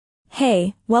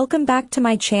Hey, welcome back to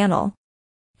my channel.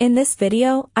 In this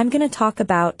video, I'm gonna talk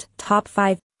about top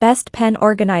 5 best pen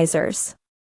organizers.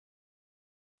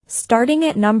 Starting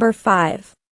at number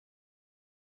 5.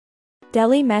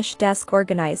 Deli Mesh Desk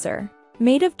Organizer.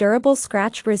 Made of durable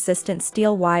scratch-resistant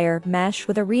steel wire mesh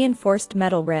with a reinforced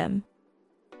metal rim.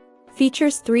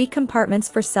 Features 3 compartments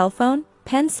for cell phone,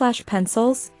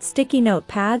 pen/pencils, sticky note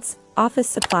pads, office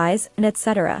supplies, and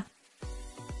etc.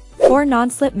 4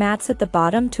 non-slip mats at the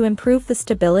bottom to improve the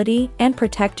stability and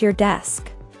protect your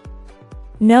desk.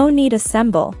 No need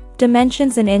assemble.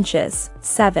 Dimensions in inches: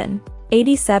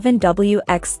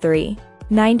 7/87W×3,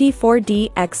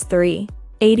 94D×3,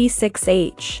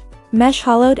 86H. Mesh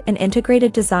hollowed and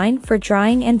integrated design for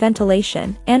drying and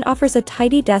ventilation, and offers a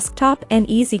tidy desktop and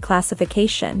easy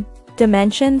classification.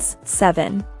 Dimensions: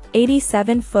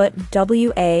 7/87 foot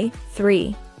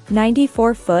WA3,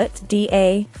 94 foot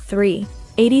DA3,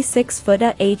 86 foot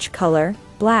H. Color: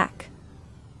 black.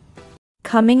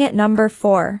 Coming at number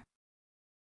 4.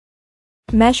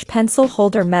 Mesh Pencil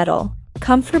Holder Metal.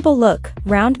 Comfortable look,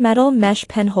 round metal mesh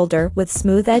pen holder with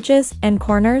smooth edges and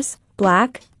corners,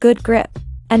 black, good grip.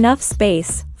 Enough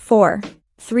space: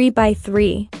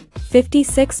 4/3×3,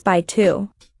 56×2,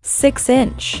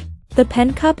 6-inch. The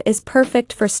pen cup is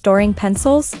perfect for storing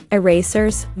pencils,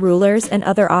 erasers, rulers, and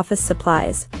other office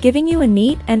supplies, giving you a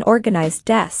neat and organized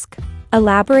desk.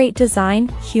 Elaborate design,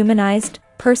 humanized,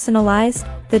 personalized.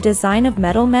 The design of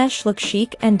metal mesh looks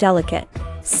chic and delicate.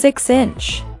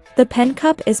 6-inch. The pen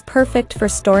cup is perfect for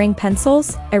storing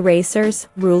pencils, erasers,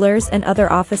 rulers, and other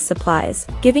office supplies,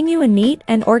 giving you a neat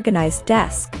and organized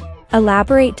desk.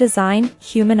 Elaborate design,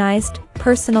 humanized,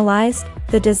 personalized.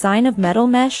 The design of metal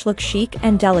mesh looks chic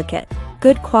and delicate.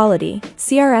 Good quality.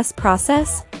 CRS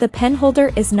process. The pen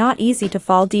holder is not easy to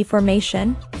fall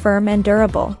deformation, firm and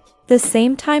durable. The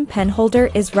same time pen holder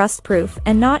is rust-proof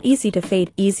and not easy to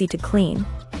fade, easy to clean.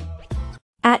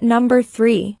 At number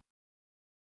 3.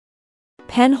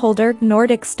 Pen holder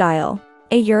Nordic style.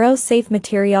 A Euro-safe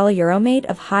material. Euro-made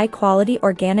of high-quality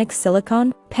organic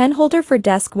silicone. Pen holder for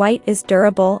desk. White is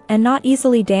durable and not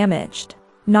easily damaged.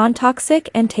 Non-toxic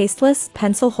and tasteless.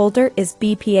 Pencil holder is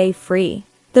BPA-free.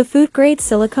 The food-grade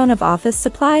silicone of office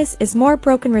supplies is more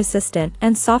broken-resistant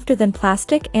and softer than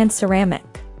plastic and ceramic.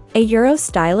 A Euro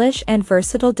stylish and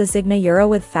versatile design. Euro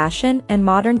with fashion and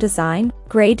modern design.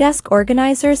 Gray desk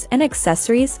organizers and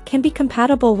accessories can be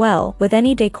compatible well with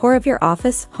any decor of your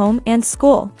office, home, and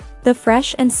school. The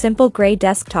fresh and simple gray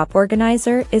desktop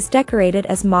organizer is decorated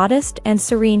as modest and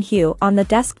serene hue on the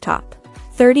desktop.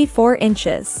 34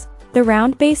 inches. The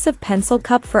round base of pencil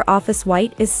cup for office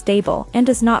white is stable and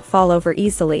does not fall over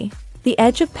easily. The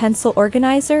edge of pencil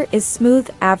organizer is smooth,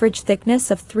 average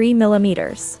thickness of 3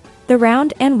 mm. The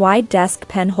round and wide desk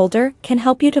pen holder can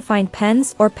help you to find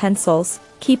pens or pencils,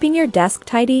 keeping your desk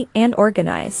tidy and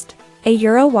organized. A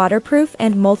Euro waterproof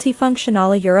and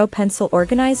multifunctional. Euro pencil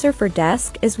organizer for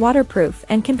desk is waterproof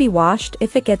and can be washed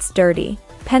if it gets dirty.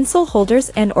 Pencil holders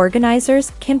and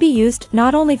organizers can be used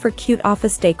not only for cute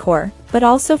office decor, but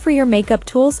also for your makeup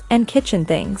tools and kitchen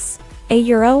things. A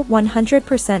Euro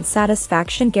 100%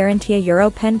 satisfaction guarantee. A Euro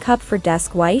pen cup for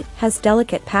desk. White has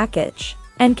delicate package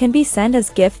and can be sent as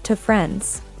gift to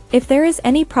friends. If there is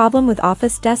any problem with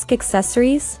office desk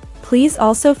accessories, please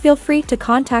also feel free to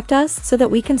contact us so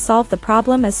that we can solve the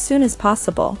problem as soon as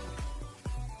possible.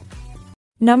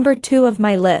 Number 2 of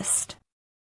my list.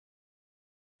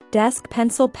 Desk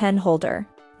Pencil Pen Holder.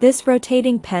 This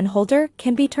rotating pen holder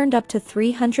can be turned up to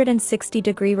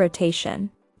 360-degree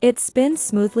rotation. It spins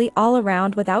smoothly all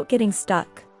around without getting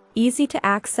stuck. Easy to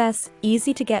access,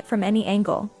 easy to get from any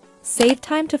angle. Save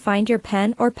time to find your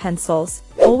pen or pencils.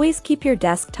 Always keep your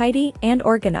desk tidy and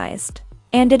organized.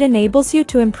 And it enables you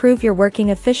to improve your working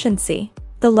efficiency.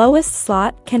 The lowest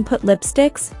slot can put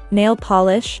lipsticks, nail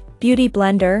polish, beauty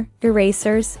blender,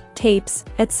 erasers, tapes,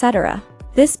 etc.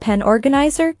 This pen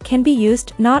organizer can be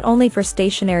used not only for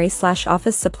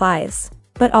stationery/office supplies,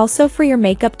 but also for your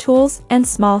makeup tools and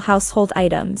small household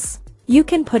items. You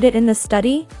can put it in the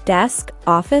study, desk,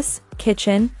 office,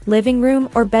 kitchen, living room,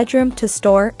 or bedroom to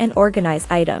store and organize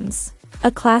items.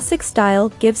 A classic style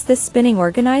gives this spinning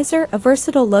organizer a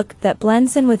versatile look that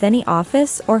blends in with any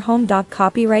office or home.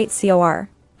 Copyright COR.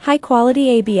 High quality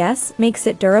ABS makes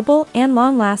it durable and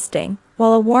long-lasting,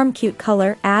 while a warm cute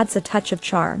color adds a touch of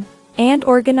charm. And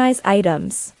organize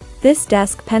items. This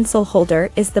desk pencil holder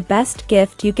is the best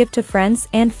gift you give to friends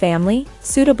and family,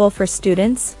 suitable for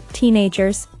students,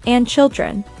 teenagers, and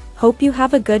children. Hope you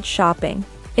have a good shopping.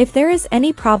 If there is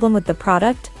any problem with the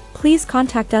product, please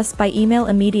contact us by email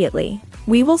immediately.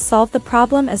 We will solve the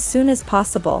problem as soon as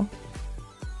possible.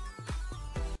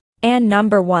 And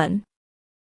number 1.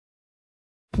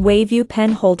 WAVEYU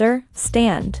pen holder,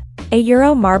 stand. A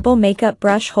marble makeup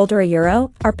brush holder.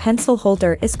 Our pencil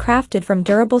holder is crafted from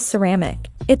durable ceramic.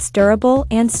 It's durable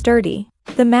and sturdy.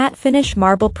 The matte finish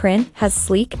marble print has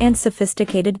sleek and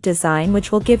sophisticated design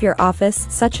which will give your office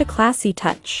such a classy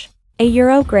touch.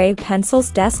 A gray pencils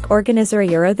desk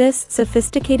organizer. This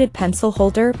sophisticated pencil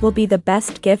holder will be the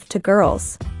best gift to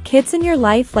girls, kids in your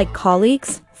life like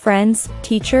colleagues, friends,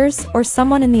 teachers, or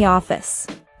someone in the office.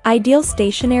 Ideal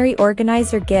stationery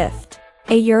organizer gift.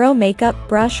 A makeup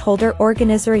brush holder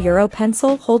organizer.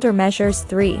 Pencil holder measures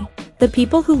 3. The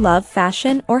people who love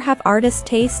fashion or have artist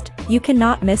taste, you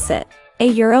cannot miss it.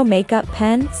 A makeup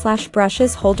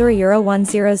pen/brushes holder.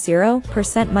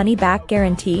 100% money back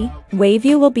guarantee.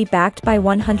 WAVEYU will be backed by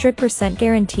 100%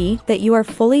 guarantee that you are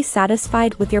fully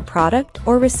satisfied with your product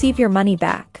or receive your money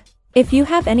back. If you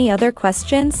have any other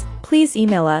questions, please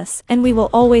email us and we will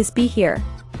always be here.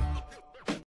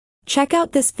 Check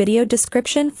out this video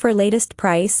description for latest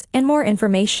price and more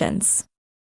informations.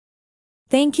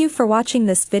 Thank you for watching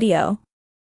this video.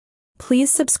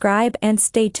 Please subscribe and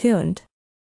stay tuned.